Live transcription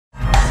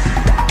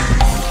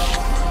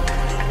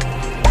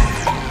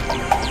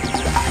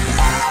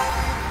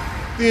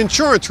The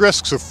insurance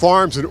risks of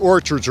farms and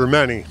orchards are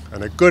many,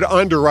 and a good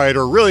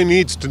underwriter really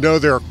needs to know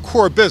their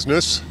core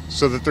business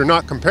so that they're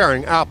not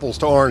comparing apples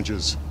to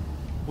oranges.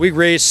 We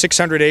raise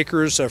 600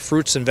 acres of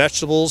fruits and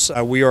vegetables.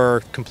 We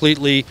are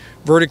completely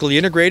vertically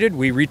integrated.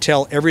 We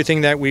retail everything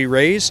that we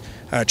raise.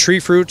 Tree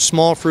fruit,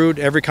 small fruit,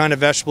 every kind of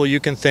vegetable you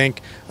can think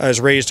is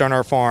raised on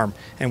our farm.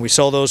 And we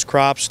sell those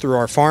crops through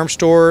our farm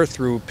store,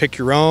 through Pick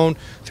Your Own,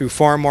 through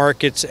farm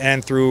markets,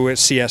 and through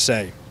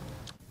CSA.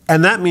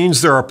 And that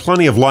means there are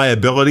plenty of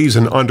liabilities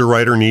an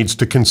underwriter needs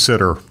to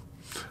consider.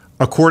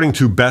 According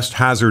to Best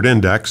Hazard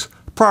Index,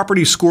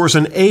 property scores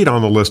an 8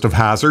 on the list of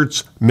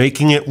hazards,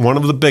 making it one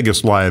of the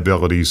biggest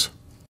liabilities.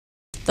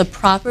 The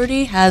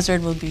property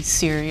hazard will be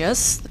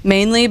serious,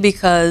 mainly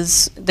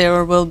because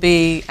there will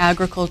be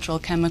agricultural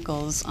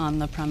chemicals on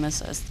the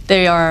premises.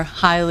 They are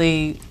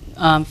highly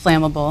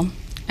flammable,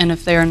 and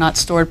if they are not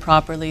stored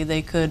properly,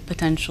 they could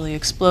potentially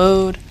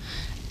explode,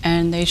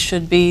 and they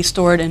should be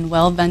stored in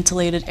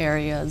well-ventilated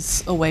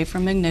areas away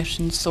from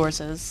ignition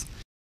sources.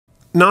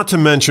 Not to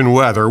mention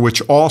weather,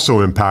 which also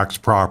impacts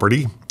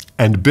property,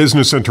 and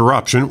business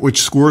interruption,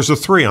 which scores a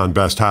 3 on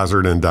Best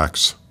Hazard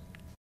Index.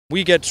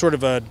 We get sort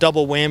of a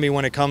double whammy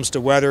when it comes to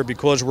weather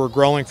because we're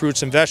growing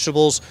fruits and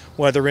vegetables.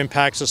 Weather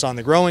impacts us on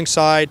the growing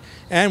side,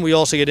 and we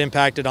also get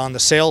impacted on the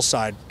sales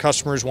side.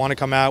 Customers want to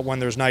come out when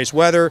there's nice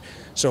weather,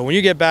 so when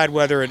you get bad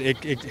weather,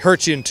 it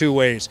hurts you in 2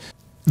 ways.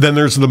 Then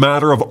there's the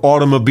matter of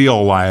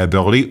automobile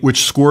liability,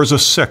 which scores a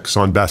 6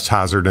 on Best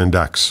Hazard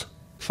Index.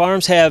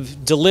 Farms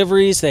have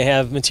deliveries, they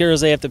have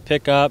materials they have to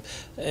pick up.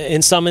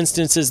 In some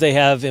instances, they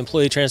have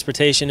employee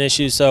transportation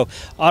issues. So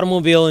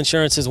automobile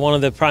insurance is one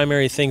of the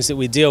primary things that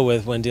we deal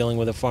with when dealing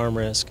with a farm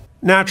risk.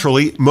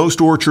 Naturally, most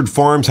orchard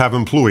farms have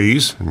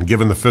employees, and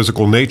given the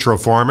physical nature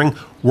of farming,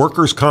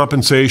 workers'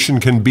 compensation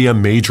can be a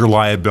major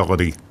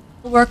liability.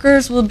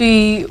 Workers will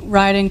be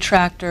riding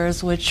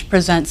tractors, which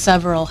present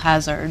several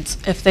hazards.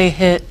 If they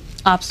hit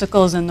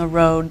obstacles in the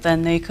road,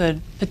 then they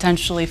could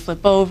potentially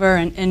flip over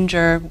and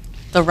injure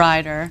the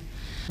rider.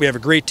 We have a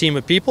great team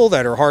of people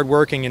that are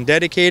hardworking and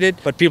dedicated,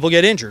 but people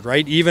get injured,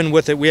 right? Even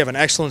with it, we have an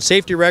excellent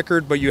safety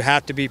record, but you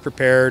have to be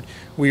prepared.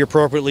 We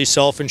appropriately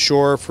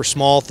self-insure for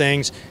small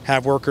things,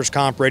 have workers'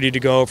 comp ready to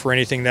go for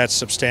anything that's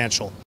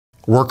substantial.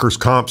 Workers'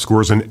 comp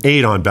scores an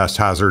 8 on Best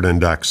Hazard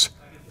Index.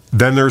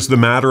 Then there's the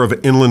matter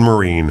of inland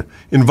marine,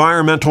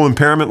 environmental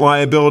impairment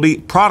liability,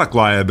 product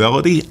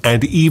liability,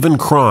 and even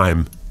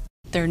crime.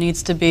 There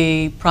needs to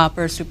be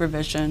proper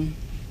supervision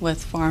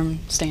with farm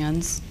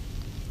stands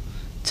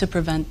to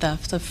prevent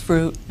theft of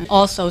fruit.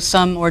 Also,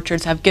 some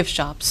orchards have gift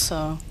shops,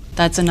 so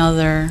that's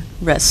another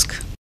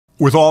risk.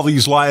 With all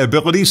these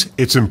liabilities,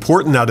 it's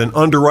important that an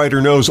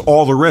underwriter knows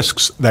all the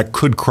risks that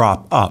could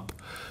crop up.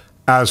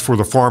 As for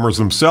the farmers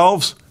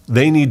themselves,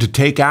 they need to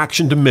take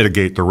action to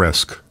mitigate the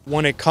risk.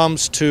 When it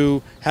comes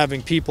to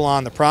having people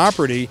on the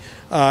property,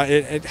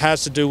 it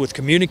has to do with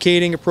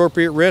communicating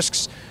appropriate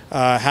risks,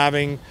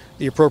 having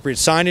the appropriate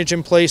signage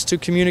in place to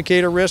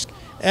communicate a risk,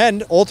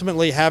 and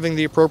ultimately having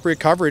the appropriate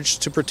coverage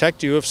to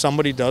protect you if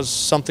somebody does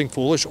something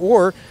foolish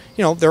or,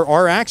 there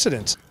are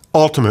accidents.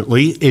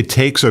 Ultimately, it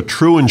takes a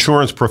true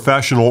insurance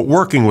professional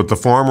working with the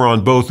farmer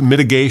on both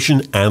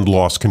mitigation and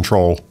loss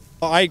control.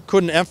 I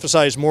couldn't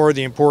emphasize more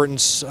the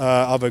importance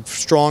of a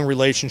strong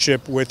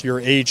relationship with your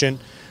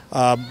agent.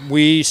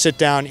 We sit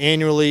down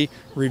annually,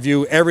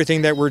 review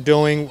everything that we're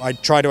doing. I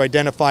try to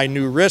identify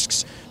new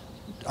risks,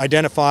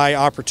 identify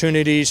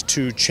opportunities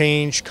to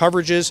change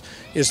coverages.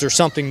 Is there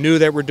something new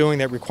that we're doing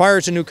that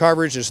requires a new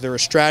coverage? Is there a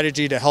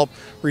strategy to help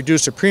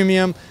reduce a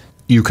premium?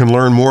 You can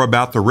learn more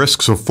about the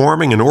risks of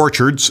farming and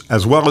orchards,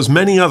 as well as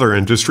many other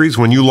industries,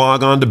 when you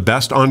log on to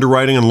Best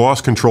Underwriting and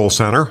Loss Control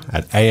Center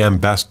at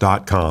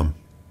ambest.com.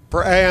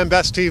 For AM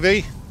Best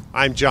TV,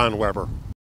 I'm John Weber.